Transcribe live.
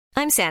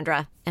I'm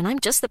Sandra, and I'm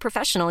just the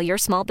professional your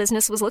small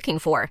business was looking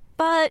for.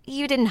 But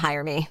you didn't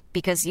hire me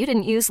because you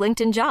didn't use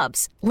LinkedIn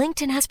Jobs.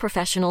 LinkedIn has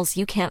professionals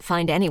you can't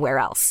find anywhere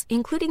else,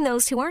 including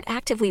those who aren't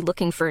actively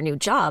looking for a new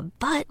job,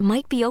 but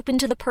might be open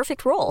to the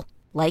perfect role,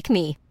 like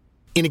me.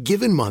 In a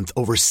given month,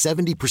 over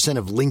 70%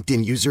 of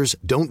LinkedIn users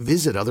don't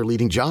visit other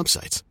leading job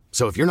sites.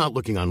 So if you're not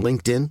looking on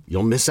LinkedIn,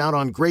 you'll miss out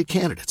on great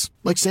candidates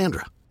like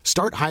Sandra.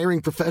 Start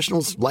hiring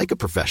professionals like a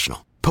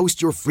professional.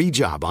 Post your free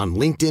job on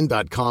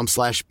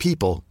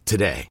linkedin.com/people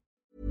today.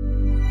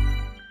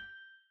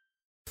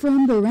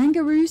 From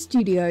Barangaroo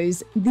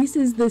Studios, this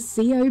is the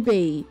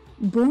COB,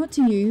 brought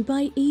to you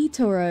by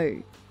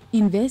eToro.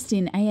 Invest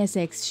in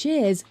ASX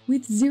shares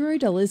with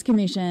 $0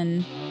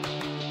 commission.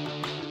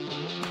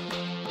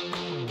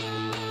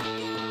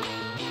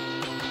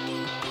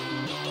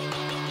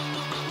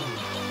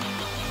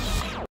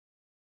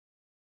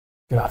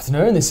 Good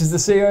afternoon, this is the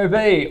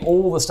COB.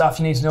 All the stuff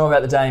you need to know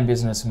about the day in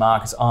business and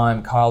markets.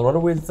 I'm Kyle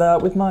Rodder with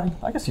my,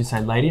 I guess you'd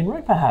say lady in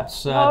red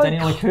perhaps,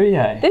 Daniela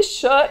Courier. This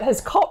shirt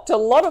has copped a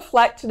lot of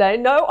flack today.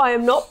 No, I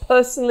am not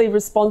personally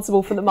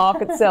responsible for the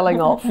market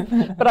selling off,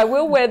 but I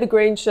will wear the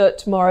green shirt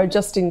tomorrow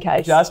just in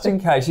case. Just in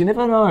case, you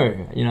never know.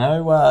 You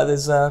know,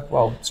 there's,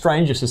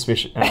 stranger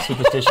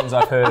superstitions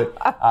I've heard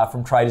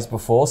from traders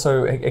before,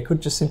 so it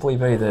could just simply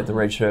be the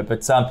red shirt.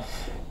 But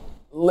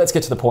let's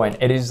get to the point.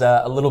 It is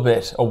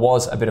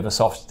was a bit of a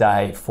soft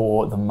day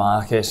for the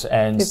market,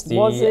 and the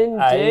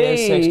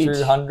ASX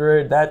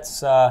 200.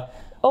 That's off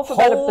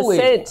about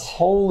 1%.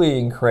 Wholly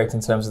incorrect in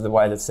terms of the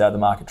way that the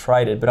market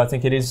traded, but I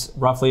think it is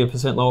roughly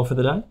 1% lower for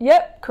the day.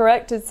 Yep,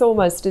 correct. It's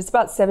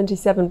about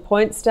 77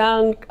 points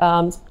down,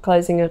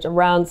 closing at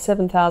around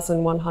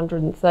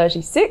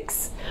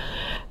 7,136.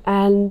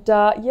 And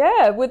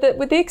with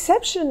the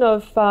exception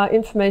of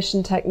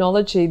information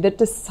technology that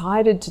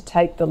decided to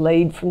take the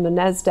lead from the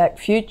NASDAQ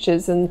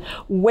futures and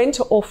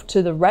went off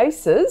to the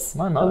races,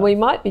 and we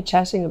might be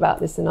chatting about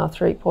this in our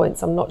 3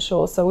 points, I'm not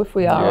sure. So if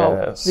we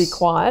are, I'll be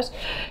quiet.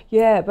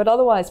 Yeah, but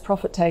otherwise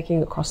profit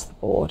taking across the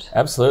board.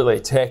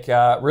 Absolutely. Tech,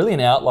 really an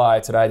outlier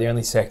today, the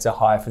only sector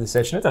high for the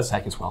session. It does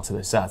take us well to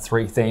those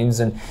three themes.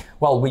 And,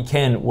 well, we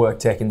can work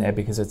tech in there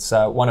because it's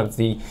one of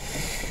the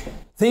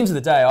themes of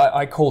the day.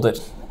 I called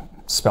it,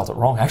 spelt it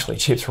wrong actually,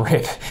 chips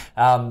rip.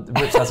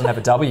 Rip doesn't have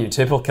a W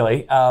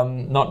typically,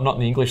 not in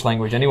the English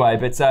language anyway,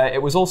 but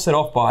it was all set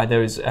off by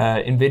those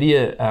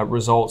NVIDIA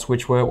results,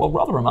 which were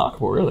rather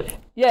remarkable really.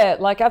 Yeah,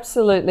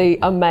 absolutely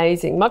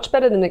amazing. Much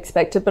better than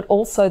expected, but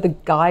also the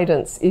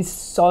guidance is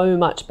so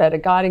much better.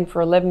 Guiding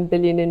for 11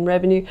 billion in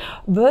revenue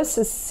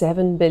versus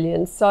 7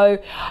 billion. So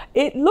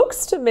it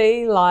looks to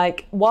me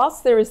like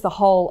whilst there is the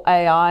whole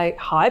AI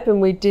hype,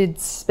 and we did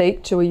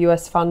speak to a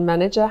US fund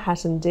manager,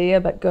 Hatton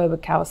Diab at Gerber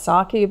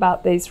Kawasaki,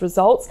 about these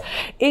results,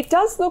 it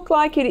does look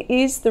like it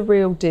is the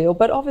real deal,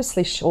 but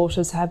obviously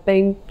shorters have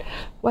been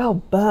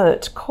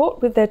burnt,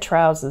 caught with their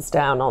trousers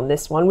down on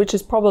this one, which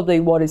is probably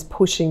what is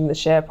pushing the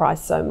share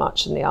price so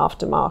much in the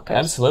aftermarket.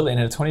 Absolutely, and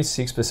at a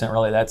 26%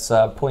 rally, that's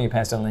pulling your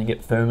pants down and then you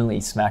get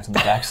firmly smacked on the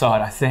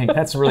backside, I think.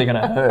 That's really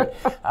going to hurt.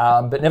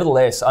 But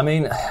nevertheless, I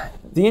mean,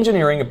 the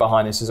engineering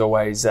behind this is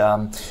always,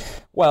 a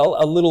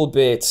little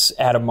bit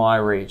out of my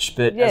reach.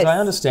 But yes, as I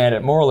understand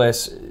it, more or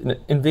less,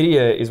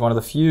 NVIDIA is one of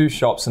the few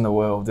shops in the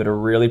world that are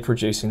really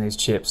producing these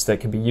chips that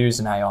can be used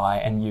in AI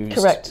and used,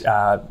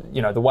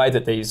 the way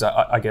that these,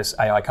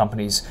 AI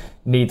companies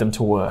need them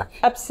to work.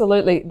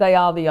 Absolutely. They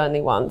are the only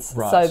ones.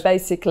 Right. So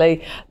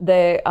basically,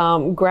 they're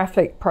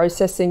graphic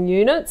processing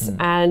units,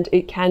 and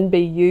it can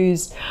be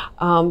used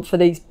for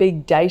these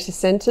big data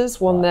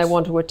centers when they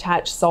want to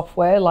attach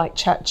software like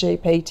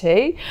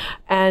ChatGPT.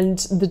 And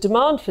the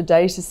demand for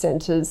data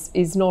centers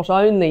is not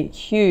only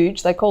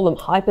huge, they call them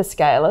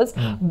hyperscalers,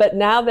 but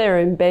now they're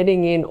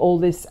embedding in all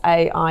this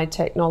AI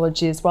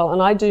technology as well.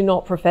 And I do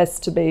not profess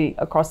to be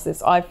across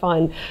this. I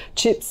find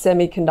chips,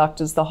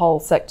 semiconductors, the whole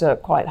sector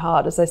quite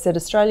hard. As I said,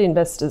 Australian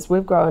investors,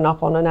 we've grown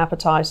up on an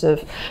appetite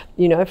of,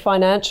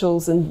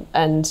 financials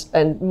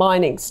and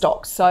mining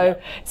stocks. So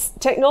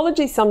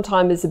technology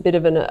sometimes is a bit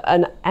of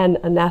an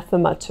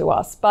anathema to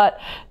us. But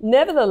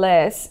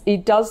nevertheless,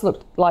 it does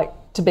look like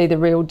to be the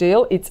real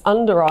deal. It's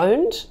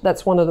under-owned.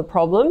 That's one of the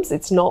problems.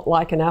 It's not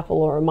like an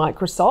Apple or a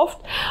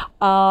Microsoft,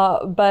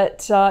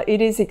 but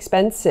it is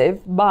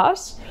expensive.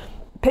 But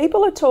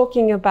people are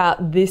talking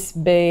about this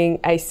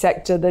being a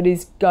sector that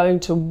is going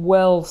to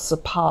well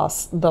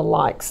surpass the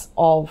likes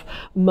of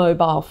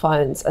mobile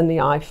phones and the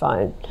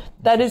iPhone.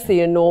 That is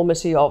the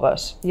enormity of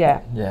it. Yeah.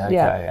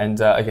 Okay.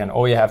 And again,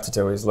 all you have to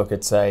do is look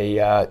at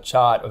a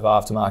chart of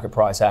aftermarket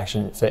price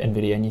action for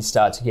NVIDIA, and you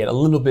start to get a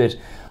little bit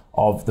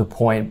of the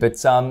point. But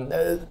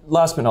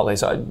last but not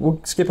least, we'll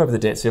skip over the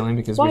debt ceiling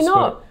because why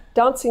not?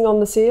 Dancing on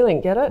the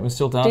ceiling, get it? We're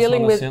still dancing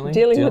on the ceiling?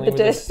 Dealing with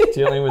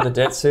the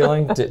debt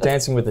ceiling?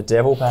 Dancing with the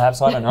devil,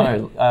 perhaps? I don't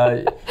know.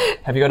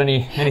 Have you got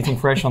anything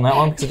fresh on that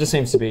one? Because it just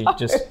seems to be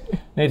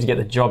need to get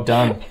the job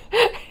done.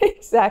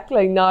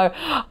 Exactly. No,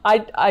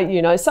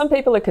 I some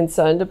people are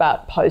concerned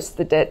about post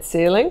the debt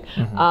ceiling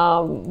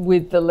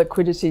with the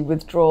liquidity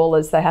withdrawal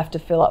as they have to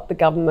fill up the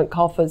government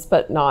coffers.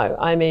 But no,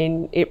 I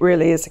mean, it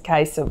really is a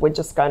case of we're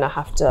just going to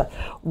have to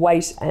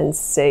wait and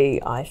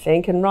see, I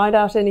think, and ride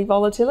out any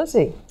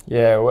volatility.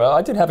 Yeah, well,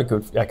 I did have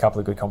a couple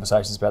of good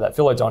conversations about that.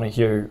 Phil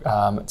O'Donoghue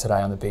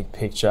today on The Big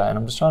Picture, and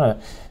I'm just trying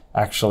to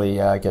actually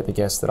get the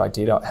guest that I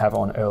did have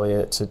on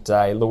earlier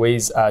today,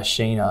 Louise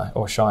Shiner,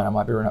 I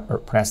might be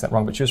pronouncing that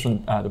wrong, but she was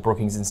from the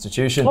Brookings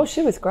Institution. Oh,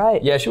 she was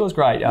great. Yeah, she was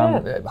great.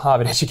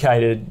 Harvard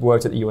educated,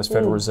 worked at the US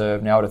Federal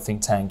Reserve, now at a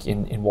think tank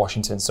in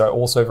Washington. So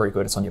also very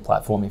good. It's on your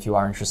platform if you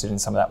are interested in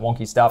some of that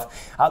wonky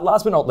stuff.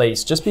 Last but not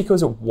least, just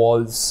because it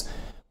was...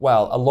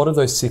 well, a lot of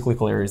those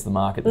cyclical areas of the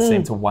market that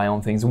seem to weigh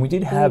on things. And we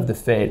did have the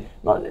Fed,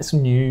 not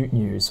some new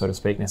news, so to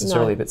speak,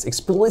 necessarily, but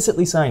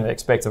explicitly saying they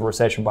expect a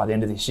recession by the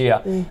end of this year.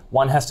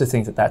 One has to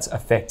think that that's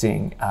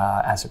affecting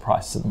asset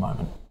prices at the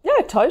moment.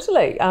 Yeah,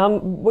 totally.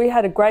 We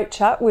had a great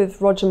chat with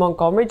Roger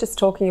Montgomery just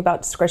talking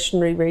about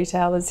discretionary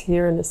retailers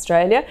here in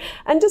Australia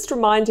and just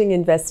reminding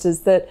investors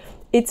that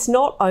it's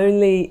not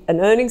only an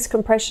earnings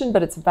compression,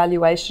 but it's a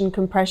valuation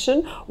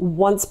compression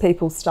once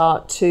people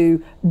start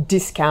to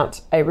discount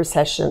a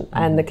recession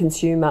and the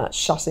consumer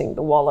shutting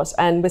the wallet.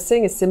 And we're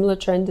seeing a similar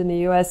trend in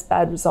the US,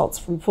 bad results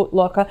from Foot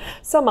Locker.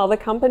 Some other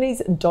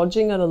companies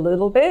dodging it a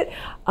little bit,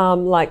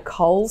 like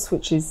Kohl's,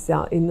 which is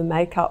in the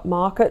makeup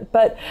market.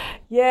 But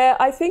yeah,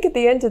 I think at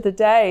the end of the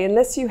day,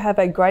 unless you have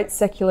a great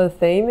secular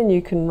theme and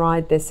you can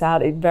ride this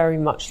out, it very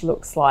much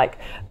looks like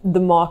the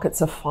markets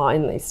are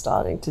finally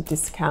starting to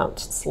discount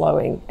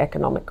slowing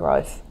economic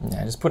growth.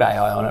 Yeah, just put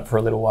AI on it for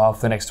a little while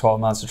for the next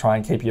 12 months to try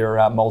and keep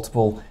your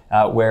multiple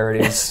where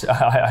it is.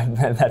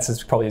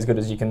 That's probably as good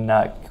as you can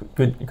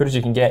good as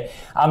you can get.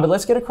 But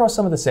let's get across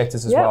some of the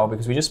sectors as well,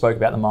 because we just spoke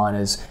about the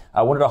miners.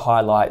 I wanted to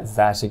highlight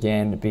that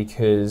again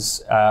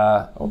because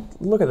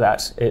look at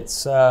that.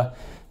 It's the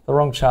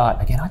wrong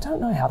chart. Again, I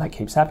don't know how that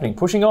keeps happening.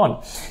 Pushing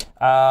on.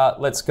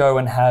 Let's go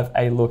and have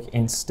a look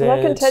instead. Well,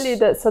 I can tell you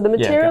that, so the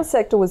materials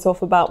sector was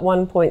off about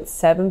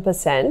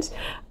 1.7%,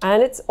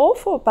 and it's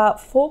off about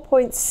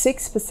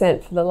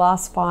 4.6% for the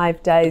last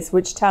 5 days,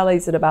 which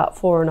tallies at about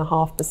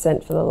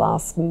 4.5% for the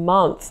last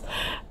month.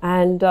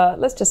 And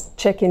let's just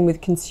check in with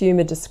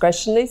consumer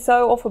discretionary.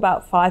 So off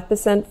about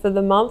 5% for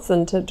the month,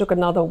 and took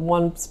another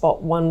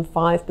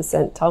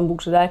 1.15% tumble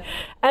today.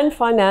 And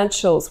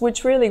financials,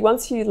 which really,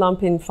 once you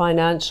lump in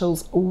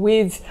financials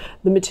with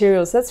the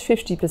materials, that's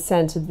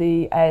 50% of the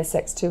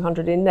ASX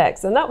 200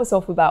 index, and that was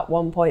off about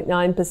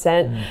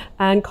 1.9%.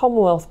 And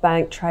Commonwealth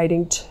Bank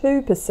trading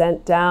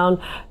 2% down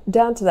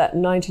to that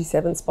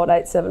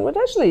 97.87, which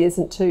actually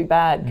isn't too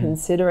bad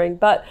considering.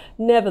 But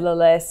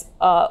nevertheless,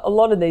 a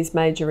lot of these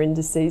major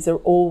indices are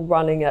all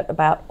running at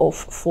about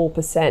off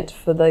 4%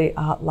 for the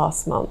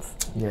last month.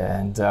 Yeah,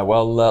 and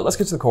let's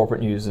get to the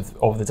corporate news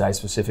of the day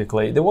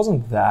specifically. There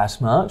wasn't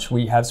that much.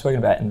 We have spoken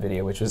about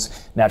NVIDIA, which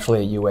was naturally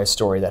a US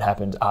story that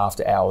happened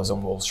after hours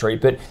on Wall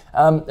Street. But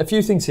a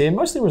few things here,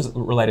 mostly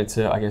related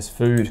to, I guess,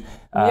 food.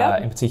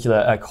 In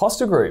particular,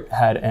 Costa Group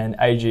had an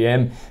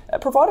AGM,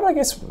 provided, I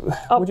guess,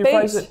 would you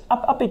phrase it,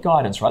 upbeat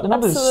guidance, right? The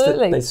numbers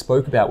that they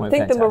spoke about weren't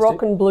fantastic. I think the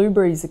Moroccan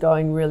blueberries are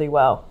going really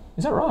well.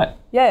 Is that right?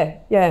 Yeah.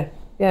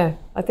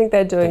 I think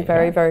they're doing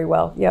very, very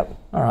well. Yep.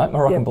 All right,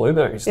 Moroccan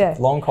blueberries. Yeah.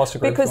 Long Costa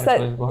Group. Because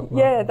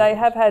they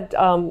have had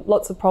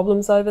lots of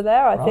problems over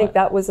there. I think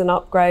that was an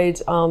upgrade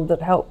that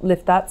helped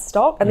lift that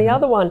stock. And the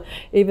other one,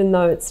 even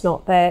though it's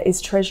not there, is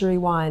Treasury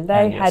Wine.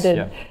 They had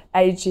an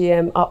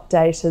AGM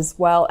update as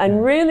well,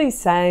 and really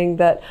saying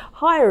that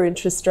higher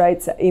interest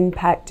rates are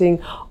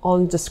impacting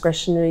on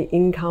discretionary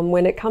income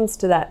when it comes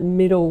to that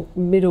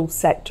middle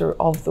sector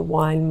of the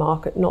wine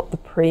market, not the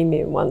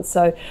premium one.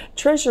 So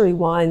Treasury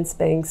Wine's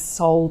being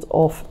sold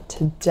off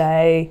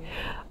today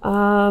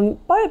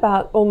by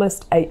about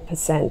almost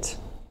 8%.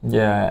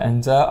 Yeah,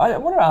 and I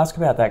wanted to ask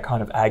about that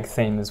kind of ag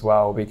theme as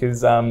well,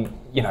 because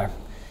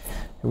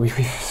we've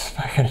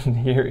spoken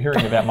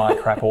hearing about my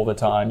crap all the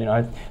time,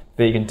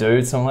 vegan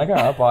dude, so I'm like,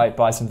 I'll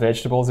buy some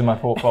vegetables in my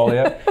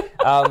portfolio.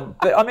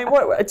 But I mean,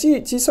 what do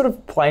you sort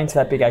of play into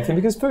that big ag thing?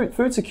 Because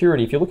food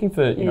security, if you're looking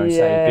for,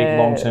 say, big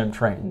long-term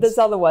trends. There's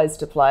other ways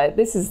to play it.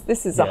 This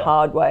is a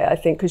hard way, I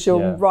think, because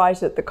you're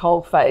right at the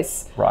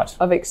coalface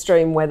of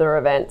extreme weather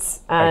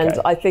events. And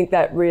I think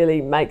that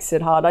really makes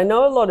it hard. I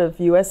know a lot of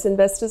US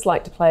investors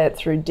like to play it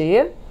through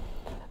Deere.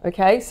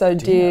 Okay, so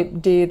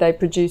Deere, they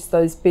produce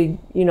those big,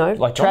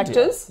 like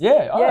tractors.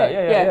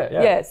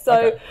 Yeah.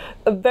 So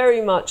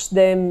very much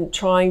them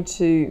trying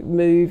to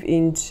move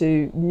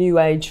into new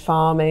age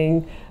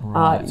farming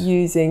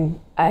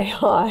using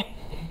AI.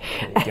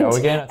 Go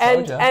again,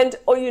 and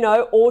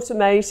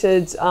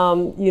automated,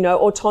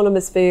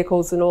 autonomous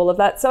vehicles and all of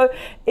that. So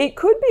it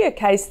could be a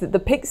case that the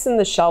picks and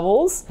the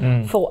shovels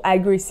for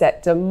agri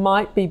sector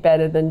might be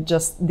better than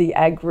just the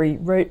agri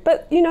route.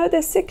 But,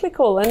 they're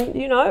cyclical, and,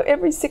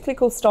 every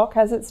cyclical stock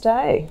has its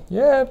day.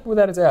 Yeah,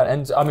 without a doubt.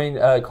 And, I mean,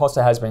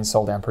 Costa has been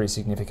sold down pretty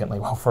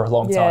significantly, for a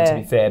long time, to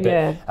be fair.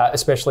 But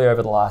especially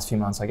over the last few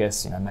months, I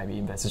guess, maybe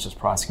investors just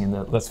pricing in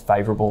the less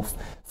favourable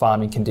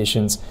farming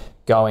conditions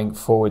going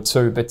forward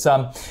too. But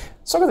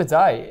stock of the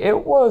day,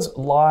 it was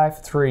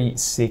Life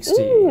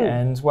 360,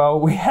 and well,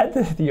 we had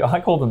I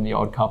call them the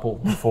odd couple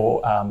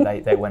before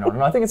they went on,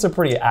 and I think it's a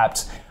pretty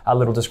apt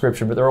little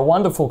description, but they're a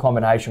wonderful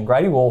combination.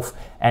 Grady Wolfe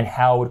and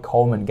Howard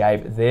Coleman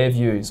gave their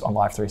views on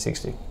Life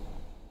 360.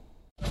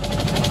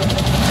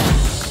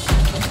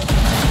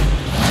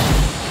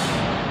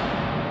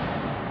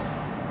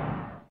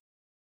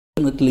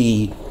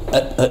 Definitely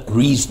a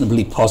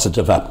reasonably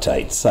positive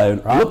update.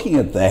 So looking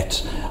at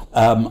that,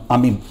 I'm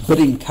a bit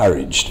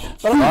encouraged.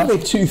 But I think there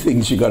are two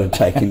things you've got to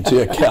take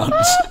into account.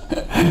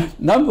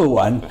 Number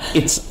one,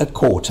 it's a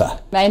quarter.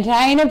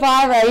 Maintain a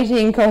buy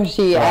rating,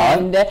 Koshi,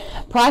 and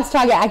price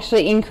target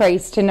actually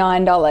increased to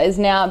 $9.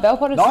 Now, Bell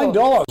Potter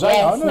 $9?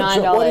 Yes, $9.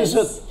 So what is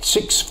it,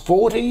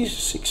 $6.40,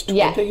 $6.20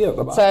 at the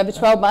moment? So over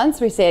 12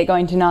 months, we see it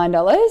going to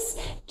 $9.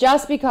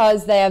 Just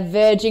because they are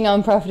verging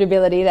on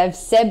profitability. They've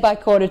said by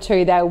quarter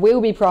two they will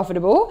be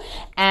profitable,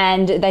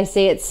 and they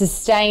see it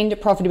sustained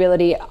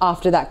profitability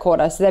after that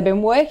quarter. So they've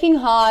been working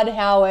hard,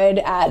 Howard,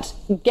 at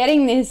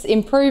getting this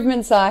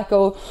improvement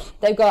cycle.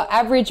 They've got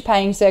average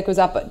paying circles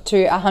up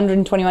to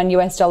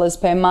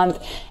 $121 per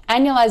month.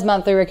 Annualized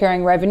monthly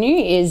recurring revenue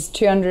is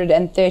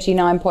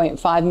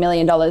 $239.5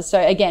 million.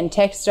 So again,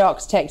 tech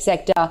stocks, tech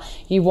sector,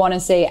 you want to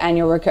see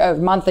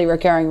monthly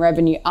recurring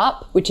revenue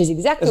up, which is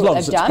exactly what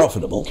they've done. As long as it's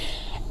profitable.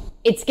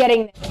 It's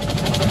getting...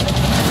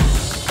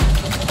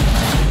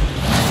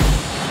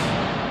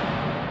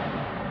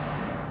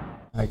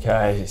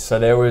 Okay, so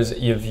there was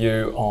your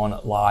view on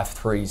Life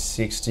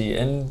 360,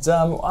 and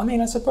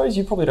I suppose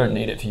you probably don't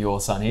need it for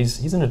your son.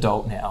 He's an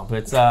adult now,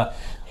 but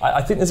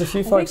I think there's a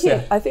few folks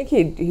there. I think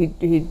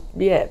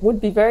he'd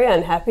would be very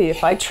unhappy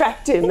if I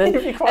tracked him, and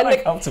he'd be quite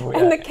uncomfortable.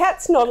 And the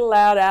cat's not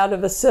allowed out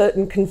of a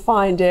certain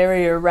confined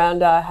area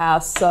around our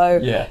house, so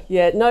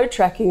no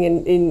tracking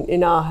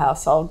in our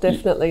household,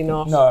 definitely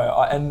not.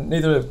 No, and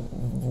neither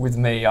with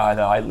me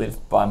either. I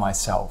live by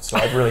myself, so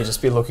I'd really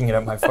just be looking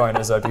at my phone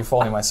as I'd be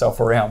following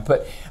myself around.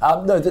 But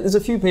no, there's a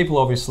few people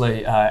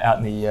obviously out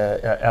in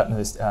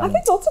this. I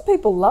think lots of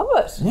people love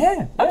it.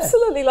 Yeah,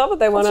 absolutely love it.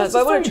 They want to. It's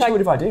a very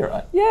intuitive idea,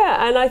 right?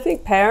 Yeah, and I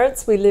think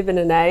parents, we live in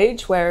an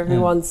age where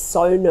everyone's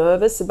so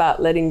nervous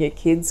about letting your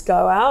kids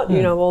go out.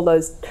 You know, all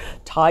those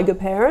tiger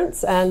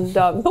parents, and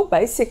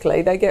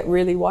basically they get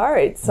really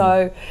worried.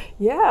 So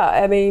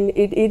I mean,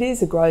 it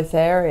is a growth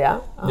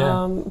area,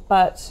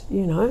 but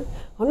you know,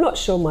 I'm not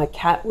sure my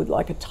cat would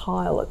like a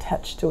tile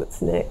attached to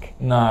its neck.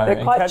 No.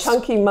 They're quite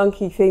chunky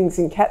monkey things,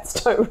 and cats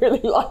don't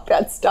really like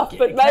that stuff.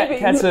 But maybe...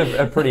 Cats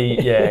are pretty,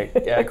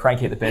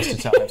 cranky at the best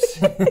of times.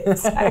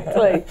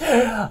 Exactly.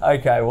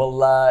 Okay, well,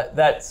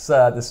 that's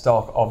the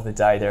stock of the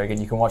day there. Again,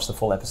 you can watch the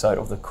full episode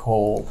of The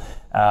Call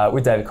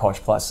with David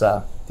Koch plus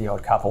The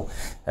Odd Couple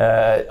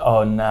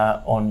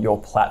on your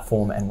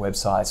platform and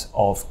websites,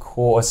 of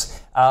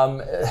course.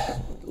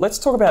 Let's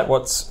talk about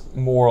what's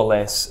more or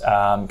less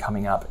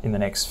coming up in the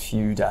next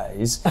few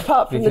days.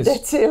 Apart from the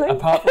debt ceiling.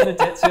 Apart from the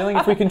debt ceiling,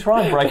 if we can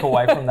try and break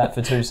away from that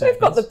for 2 seconds. We've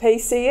got the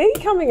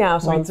PCE coming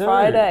out on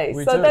Friday.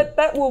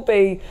 That will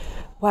be...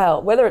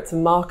 Well, whether it's a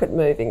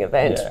market-moving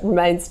event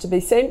remains to be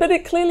seen, but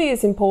it clearly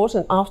is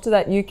important after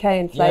that UK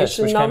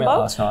inflation which number, came out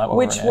last night,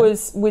 which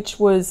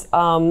was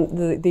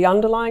the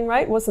underlying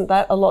rate. Wasn't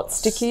that a lot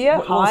stickier,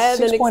 higher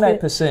than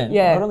 6.8%?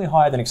 Not only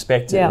higher than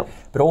expected,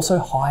 but also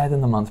higher than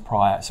the month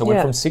prior. So it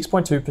went from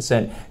 6.2%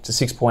 to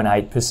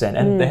 6.8%,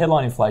 and the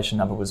headline inflation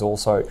number was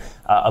also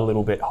a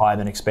little bit higher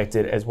than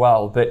expected as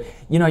well. But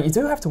you know, you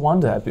do have to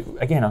wonder.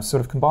 Again, I'm sort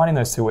of combining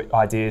those two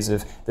ideas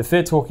of the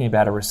Fed talking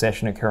about a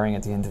recession occurring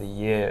at the end of the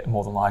year,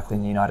 more than likely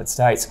in the United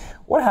States.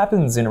 What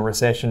happens in a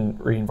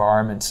recessionary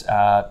environment,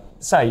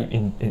 say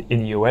in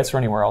the US or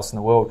anywhere else in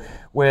the world,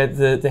 where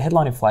the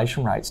headline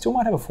inflation rate still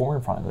might have a 4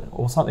 in front of it,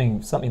 or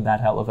something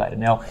that elevated?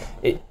 Now,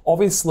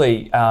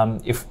 obviously,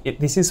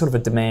 this is sort of a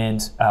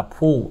demand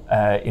pull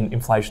in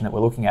inflation that we're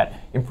looking at.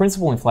 In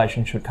principle,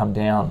 inflation should come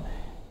down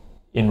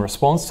in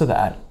response to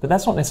that, but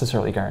that's not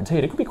necessarily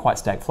guaranteed. It could be quite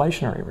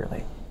stagflationary,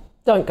 really.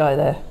 Don't go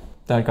there.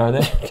 Don't go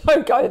there?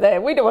 Don't go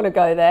there. We don't want to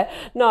go there.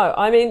 No,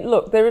 I mean,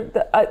 look,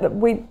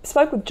 we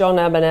spoke with John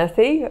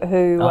Abernethy,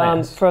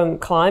 who from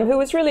Climb, who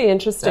was really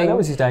interesting. That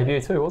was his debut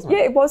too, wasn't it?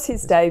 Yeah, it was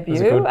his debut.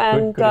 It was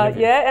a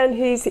good and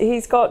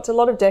he's got a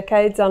lot of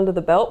decades under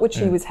the belt, which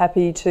he was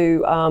happy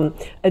to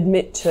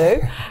admit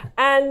to.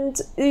 And,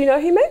 you know,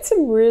 he made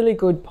some really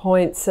good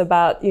points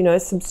about, you know,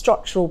 some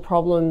structural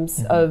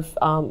problems of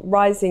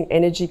rising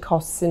energy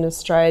costs in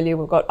Australia.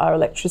 We've got our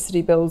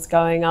electricity bills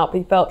going up.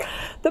 He felt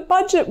the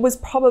budget was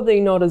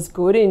probably not as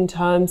good in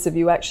terms of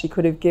you actually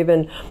could have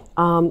given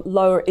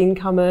lower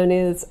income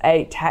earners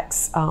a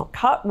tax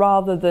cut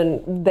rather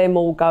than them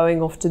all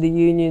going off to the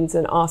unions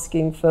and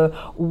asking for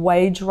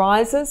wage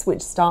rises,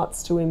 which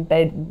starts to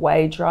embed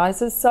wage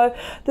rises. So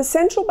the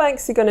central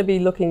banks are going to be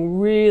looking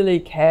really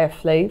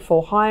carefully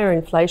for higher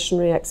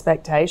inflationary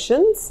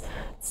expectations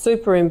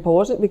super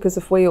important, because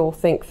if we all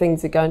think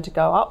things are going to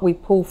go up, we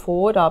pull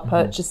forward our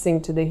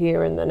purchasing to the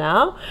here and the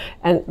now.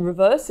 And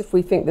reverse, if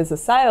we think there's a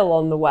sale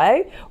on the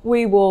way,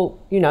 we will,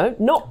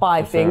 not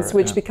buy things,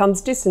 which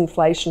becomes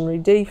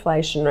disinflationary,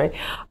 deflationary.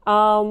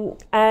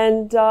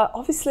 And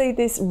obviously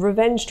this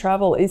revenge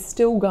travel is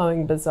still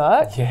going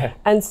berserk,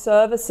 and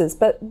services.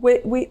 But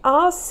we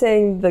are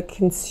seeing the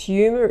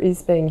consumer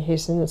is being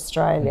hit in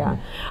Australia.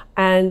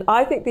 And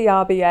I think the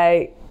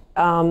RBA,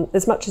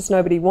 as much as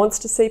nobody wants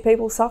to see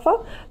people suffer,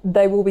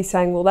 they will be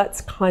saying, well,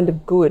 that's kind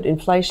of good.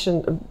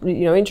 Inflation,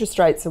 interest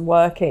rates are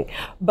working.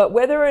 But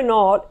whether or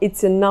not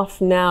it's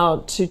enough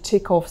now to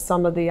tick off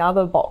some of the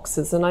other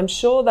boxes, and I'm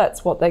sure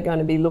that's what they're going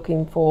to be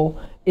looking for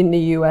in the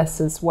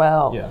US as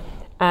well. Yeah.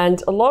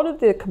 And a lot of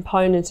the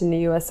component in the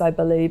US, I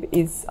believe,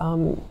 is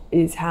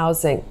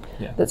housing.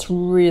 That's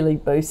really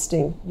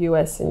boosting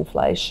US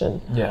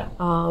inflation.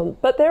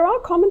 But there are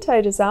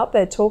commentators out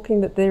there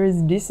talking that there is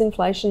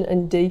disinflation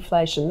and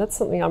deflation. That's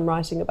something I'm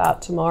writing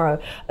about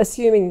tomorrow,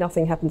 assuming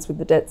nothing happens with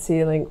the debt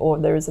ceiling or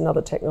there is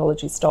another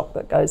technology stock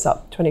that goes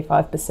up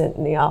 25%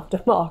 in the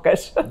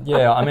aftermarket.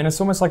 I mean,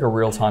 it's almost like a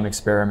real-time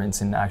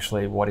experiment in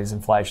actually what is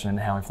inflation and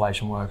how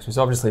inflation works, which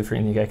obviously for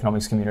in the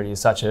economics community is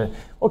such a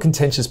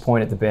contentious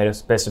point at the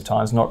best of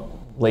times, not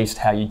least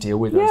how you deal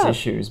with those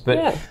issues.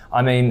 But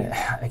I mean,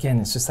 again,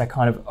 it's just that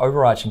kind of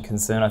overarching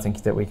concern, I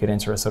think, that we could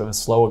enter a sort of a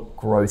slower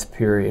growth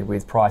period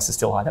with prices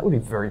still high. That would be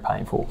very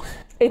painful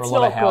for a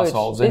lot of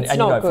households. And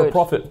for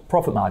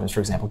profit margins,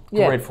 for example,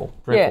 dreadful.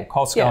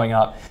 Costs going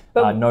up,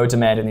 no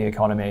demand in the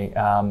economy.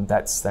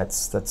 That's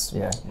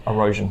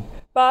erosion.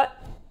 But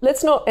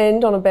let's not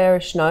end on a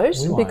bearish note,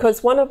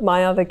 because one of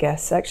my other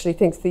guests actually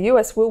thinks the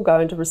US will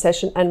go into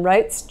recession, and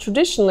rates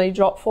traditionally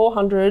drop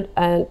 400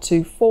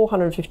 to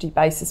 450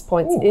 basis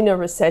points in a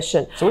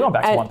recession. So we're going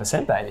back to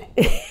 1%, baby.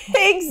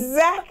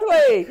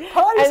 Exactly.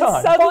 Party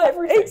time. Buy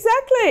everything.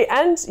 Exactly.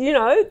 And,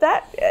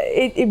 that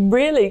it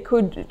really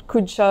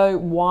could show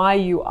why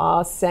you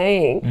are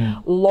seeing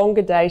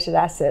longer dated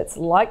assets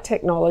like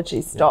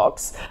technology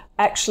stocks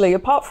actually,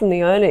 apart from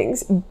the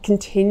earnings,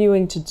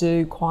 continuing to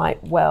do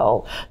quite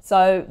well.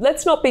 So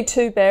let's not be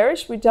too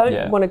bearish. We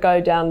don't want to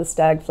go down the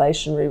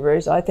stagflationary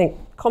route. I think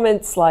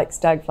comments like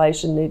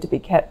stagflation need to be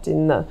kept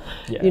in the,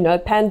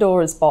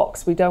 Pandora's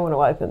box. We don't want to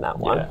open that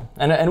one.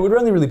 And it would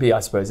only really be, I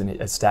suppose, a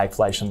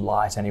stagflation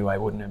light anyway,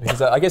 wouldn't it?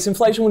 Because I guess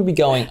inflation would be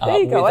going up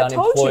with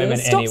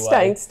unemployment anyway. Stop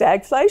saying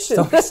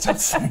stagflation. Stop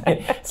saying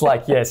it. It's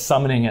like,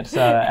 summoning it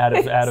out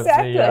of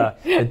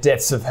the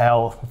depths of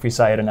hell, if we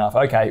say it enough.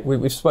 Okay,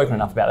 we've spoken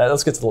enough about that.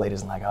 Let's get to the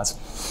leaders and laggards.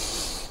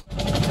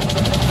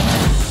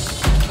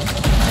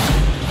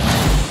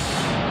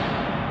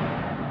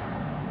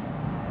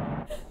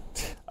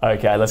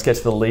 Okay, let's get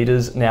to the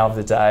leaders now of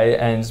the day.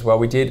 And,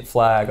 we did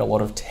flag a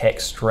lot of tech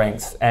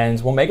strength. And,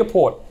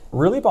 Megaport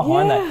really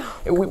behind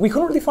that. We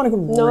couldn't really find a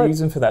good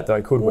reason for that,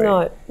 though, could we?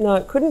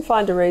 No, couldn't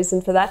find a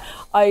reason for that.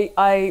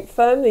 I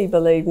firmly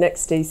believe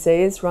NextDC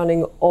is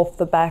running off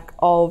the back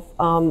of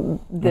the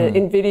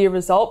NVIDIA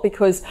result,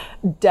 because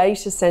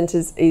data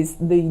centers is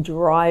the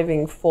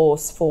driving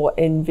force for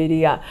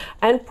NVIDIA.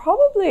 And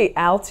probably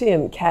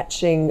Altium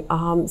catching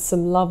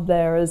some love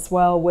there as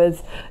well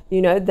with,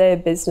 their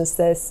business,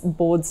 their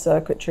board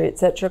circuitry,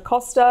 etc.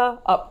 Costa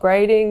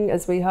upgrading,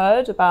 as we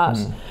heard about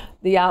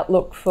the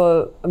outlook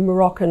for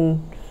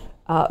Moroccan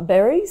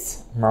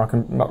berries.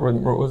 Moroccan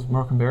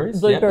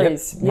berries?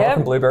 Blueberries.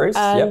 Moroccan blueberries.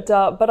 And,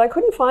 but I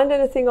couldn't find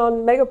anything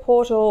on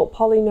Megaport or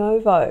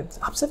Polynovo. It's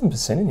up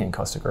 7% in the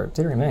Costa Group,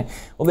 dearie me.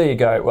 Well, there you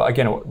go. Well,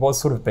 again, it was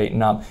sort of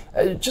beaten up.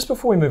 Just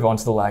before we move on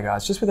to the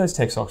laggards, just with those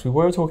tech stocks, we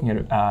were talking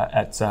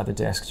at the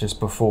desk just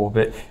before,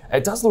 but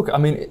it does look,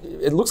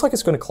 it looks like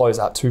it's going to close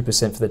out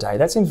 2% for the day.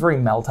 That seems very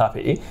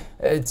melt-uppy.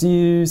 Do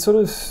you sort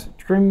of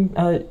trim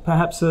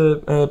perhaps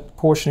a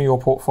portion of your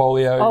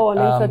portfolio? Oh, on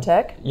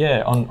Infotech?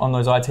 Yeah, on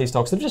those IT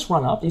stocks that have just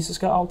run up. You just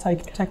go, I'll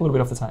take a little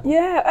bit off the table.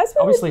 Yeah.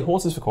 Obviously,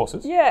 horses for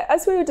courses. Yeah,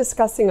 as we were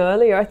discussing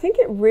earlier, I think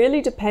it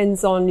really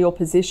depends on your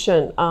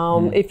position.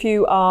 If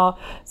you are,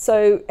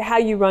 so how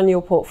you run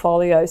your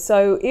portfolio.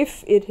 So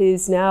if it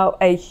is now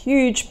a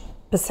huge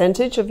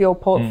percentage of your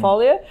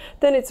portfolio,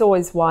 then it's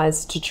always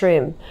wise to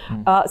trim.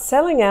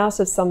 Selling out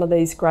of some of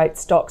these great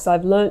stocks,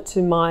 I've learnt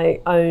to my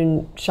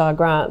own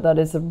chagrin that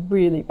is a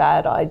really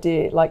bad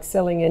idea, like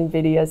selling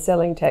NVIDIA,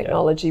 selling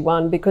Technology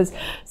One, because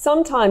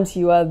sometimes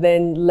you are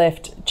then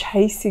left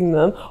chasing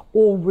them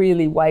or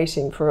really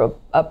waiting for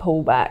a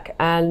pullback.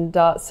 And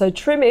so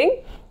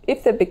trimming,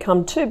 if they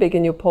become too big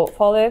in your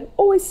portfolio,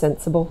 always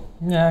sensible.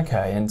 Yeah,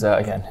 okay. And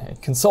again,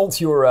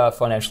 consult your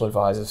financial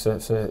advisors for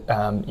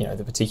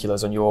the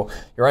particulars on your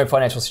own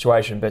financial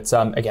situation. But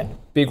again,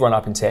 big run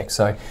up in tech.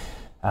 So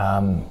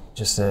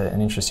just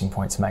an interesting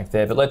point to make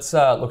there. But let's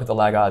look at the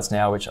laggards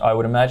now, which I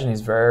would imagine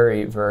is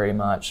very, very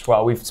much,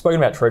 well, we've spoken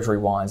about Treasury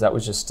wines. That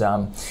was just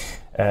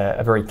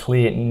a very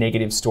clear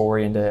negative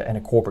story and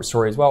a corporate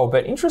story as well.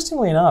 But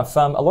interestingly enough, a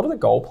lot of the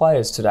gold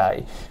players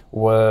today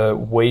were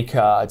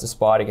weaker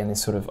despite, again,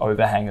 this sort of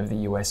overhang of the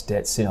US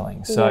debt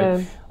ceiling.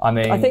 So,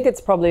 I think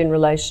it's probably in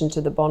relation to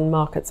the bond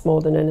markets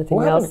more than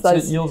anything else.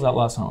 Those yields up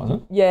last night,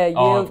 wasn't it? Yeah.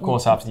 Of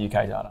course, after the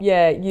UK data.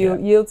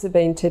 Yields have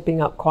been tipping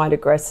up quite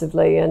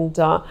aggressively, and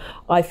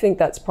I think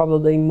that's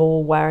probably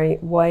more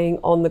weighing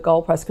on the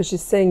gold price, because you're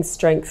seeing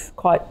strength,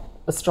 quite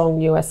a strong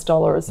US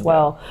dollar as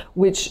well,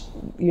 which,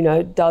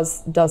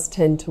 does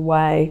tend to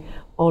weigh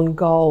on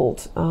gold.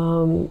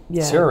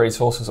 Sierra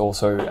Resources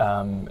also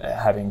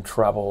having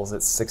troubles.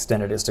 It's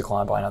extended its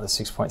decline by another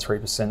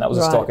 6.3%. That was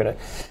a stock at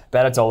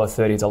about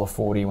 $1.30,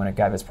 $1.40 when it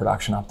gave its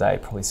production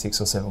update probably 6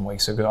 or 7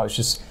 weeks ago. It's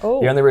just the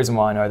only reason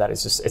why I know that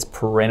is just it's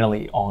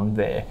perennially on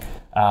there.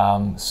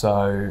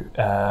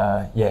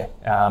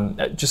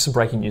 Just some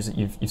breaking news that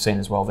you've seen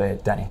as well there,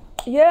 Danny.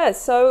 Yeah,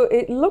 so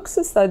it looks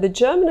as though the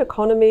German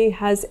economy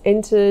has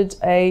entered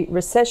a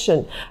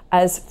recession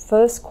as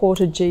first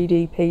quarter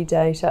GDP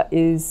data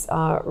is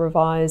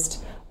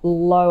revised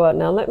lower.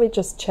 Now, let me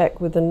just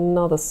check with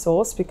another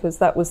source, because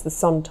that was the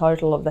sum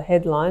total of the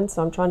headline.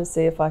 So I'm trying to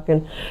see if I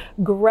can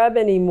grab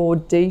any more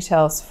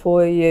details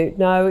for you.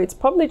 No, it's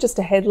probably just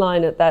a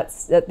headline at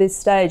this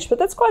stage, but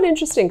that's quite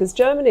interesting, because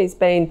Germany's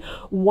been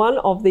one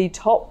of the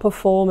top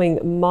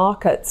performing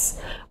markets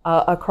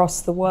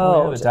across the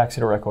world. The DAX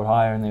hit a record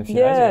high only a few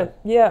days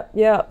ago.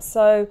 Yeah.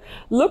 So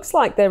looks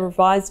like they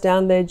revised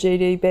down their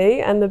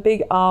GDP, and the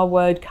big R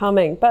word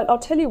coming. But I'll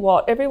tell you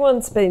what,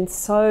 everyone's been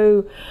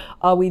so,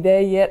 are we there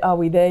yet? Are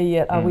we there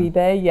yet? Are we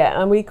there yet?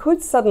 And we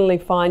could suddenly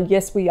find,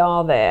 yes, we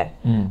are there.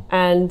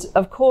 And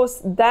of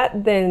course,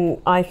 that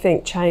then I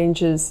think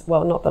changes,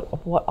 well, not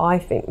that what I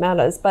think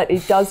matters, but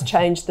it does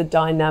change the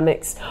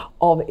dynamics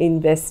of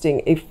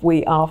investing if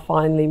we are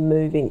finally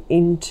moving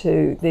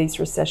into these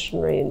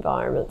recessionary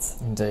environments.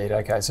 Indeed.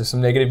 Okay, so some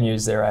negative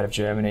news there out of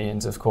Germany,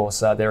 and of course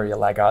there are your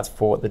laggards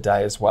for the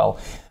day as well.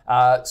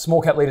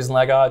 Small cap leaders and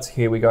laggards,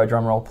 here we go,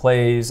 drum roll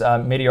please.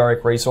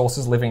 Meteoric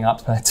Resources living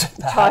up to its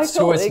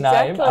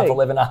name, up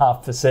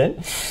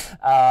 11.5%.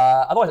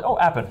 Otherwise,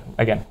 Appen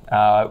again,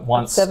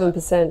 once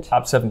 7%,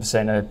 up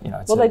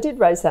 7%. Well, they did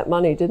raise that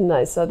money, didn't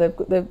they? So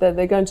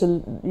they're going to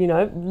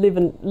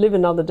live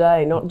another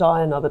day, not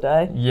die another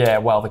day. Yeah,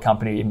 well, the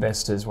company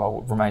investors,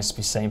 remains to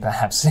be seen,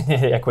 perhaps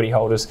equity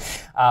holders.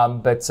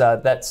 But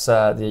that's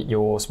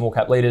your small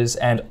cap leaders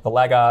and the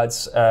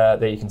laggards.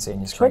 There you can see in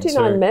your screen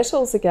 29 too.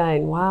 Metals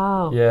again.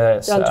 Wow.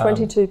 Yes. Down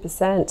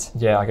 22%.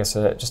 Yeah, I guess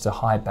just a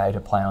high beta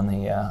play on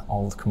the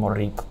old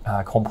commodity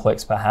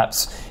complex,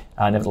 perhaps.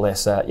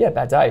 Nevertheless,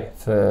 bad day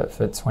for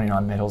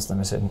 29 Metals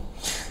Limited.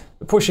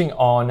 Pushing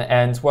on,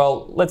 and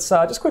let's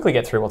just quickly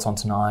get through what's on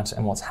tonight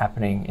and what's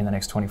happening in the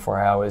next 24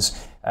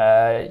 hours.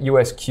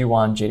 US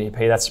Q1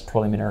 GDP, that's a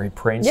preliminary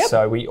print. Yep.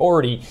 So we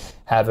already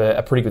have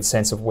a pretty good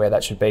sense of where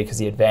that should be, because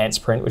the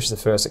advanced print, which is the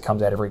first that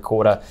comes out every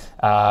quarter,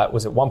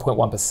 was at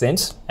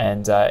 1.1%,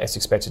 and it's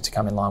expected to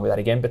come in line with that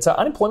again. But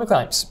unemployment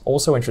claims,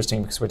 also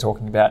interesting, because we're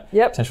talking about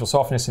potential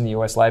softness in the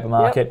US labour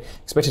market,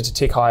 expected to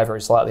tick higher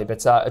very slightly.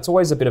 But it's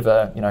always a bit of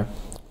a,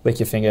 lick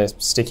your finger,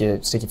 stick your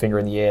finger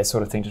in the air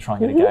sort of thing to try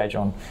and get a gauge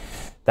on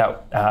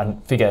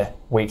that figure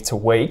week to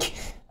week.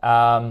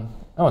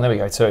 And there we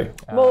go too.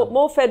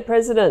 More Fed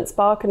presidents,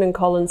 Barkin and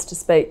Collins, to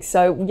speak.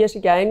 So yet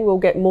again, we'll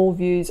get more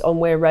views on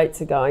where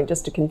rates are going,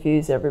 just to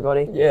confuse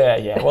everybody.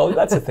 Yeah. Well,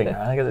 that's the thing,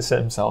 right? They got to set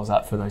themselves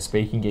up for those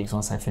speaking gigs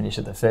once they finish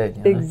at the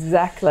Fed.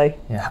 Exactly.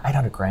 Yeah,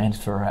 $800,000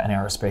 for an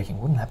hour of speaking.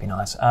 Wouldn't that be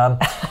nice?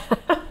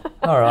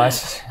 All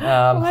right.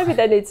 Maybe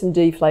they need some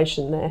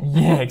deflation there.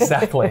 Yeah,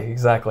 exactly.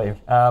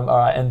 All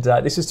right, and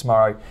this is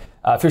tomorrow.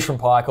 Fisher &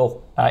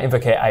 Paykel,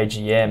 Invocare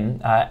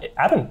AGM.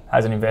 Appen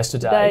has an investor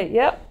day.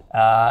 Yep.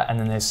 And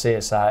then there's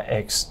CSR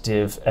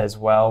ex-div as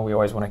well. We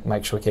always want to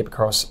make sure we keep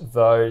across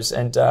those.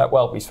 And,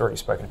 we've already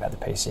spoken about the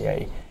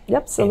PCE.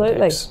 Yep, absolutely.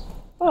 Index.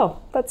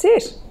 Well, that's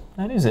it.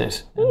 That is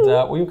it. And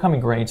you're coming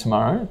green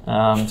tomorrow,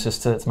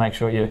 just to make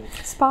sure you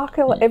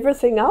sparkle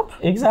everything up.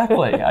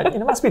 Exactly.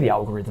 It must be the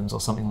algorithms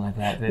or something like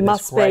that. They're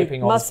must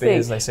scraping be.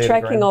 Ausbiz, they see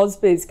tracking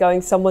Ausbiz,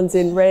 going someone's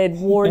in red,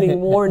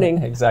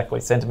 warning.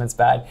 Exactly. Sentiment's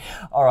bad.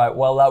 All right.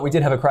 Well, we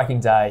did have a cracking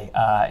day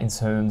in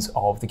terms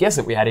of the guests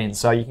that we had in.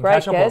 So you can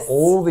catch up on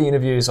all the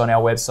interviews on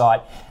our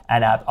website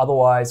and app.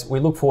 Otherwise, we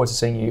look forward to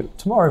seeing you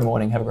tomorrow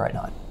morning. Have a great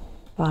night.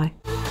 Bye.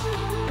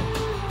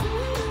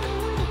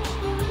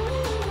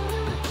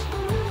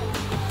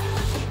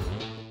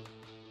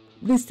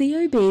 The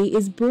COB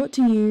is brought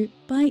to you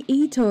by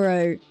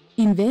eToro.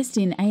 Invest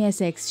in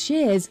ASX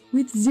shares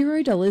with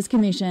 $0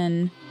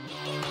 commission.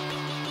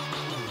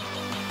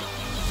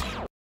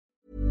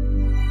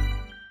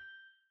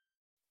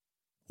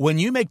 When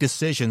you make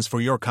decisions for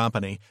your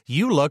company,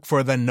 you look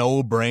for the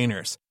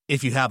no-brainers.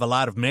 If you have a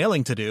lot of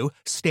mailing to do,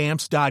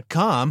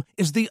 Stamps.com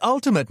is the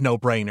ultimate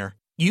no-brainer.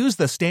 Use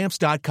the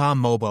Stamps.com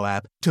mobile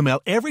app to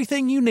mail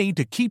everything you need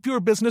to keep your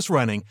business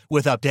running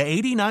with up to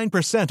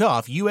 89%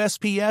 off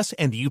USPS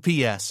and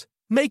UPS.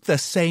 Make the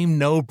same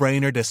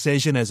no-brainer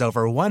decision as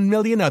over 1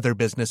 million other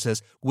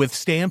businesses with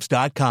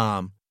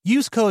Stamps.com.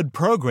 Use code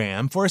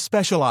PROGRAM for a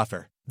special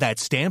offer.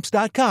 That's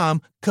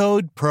Stamps.com,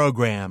 code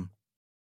PROGRAM.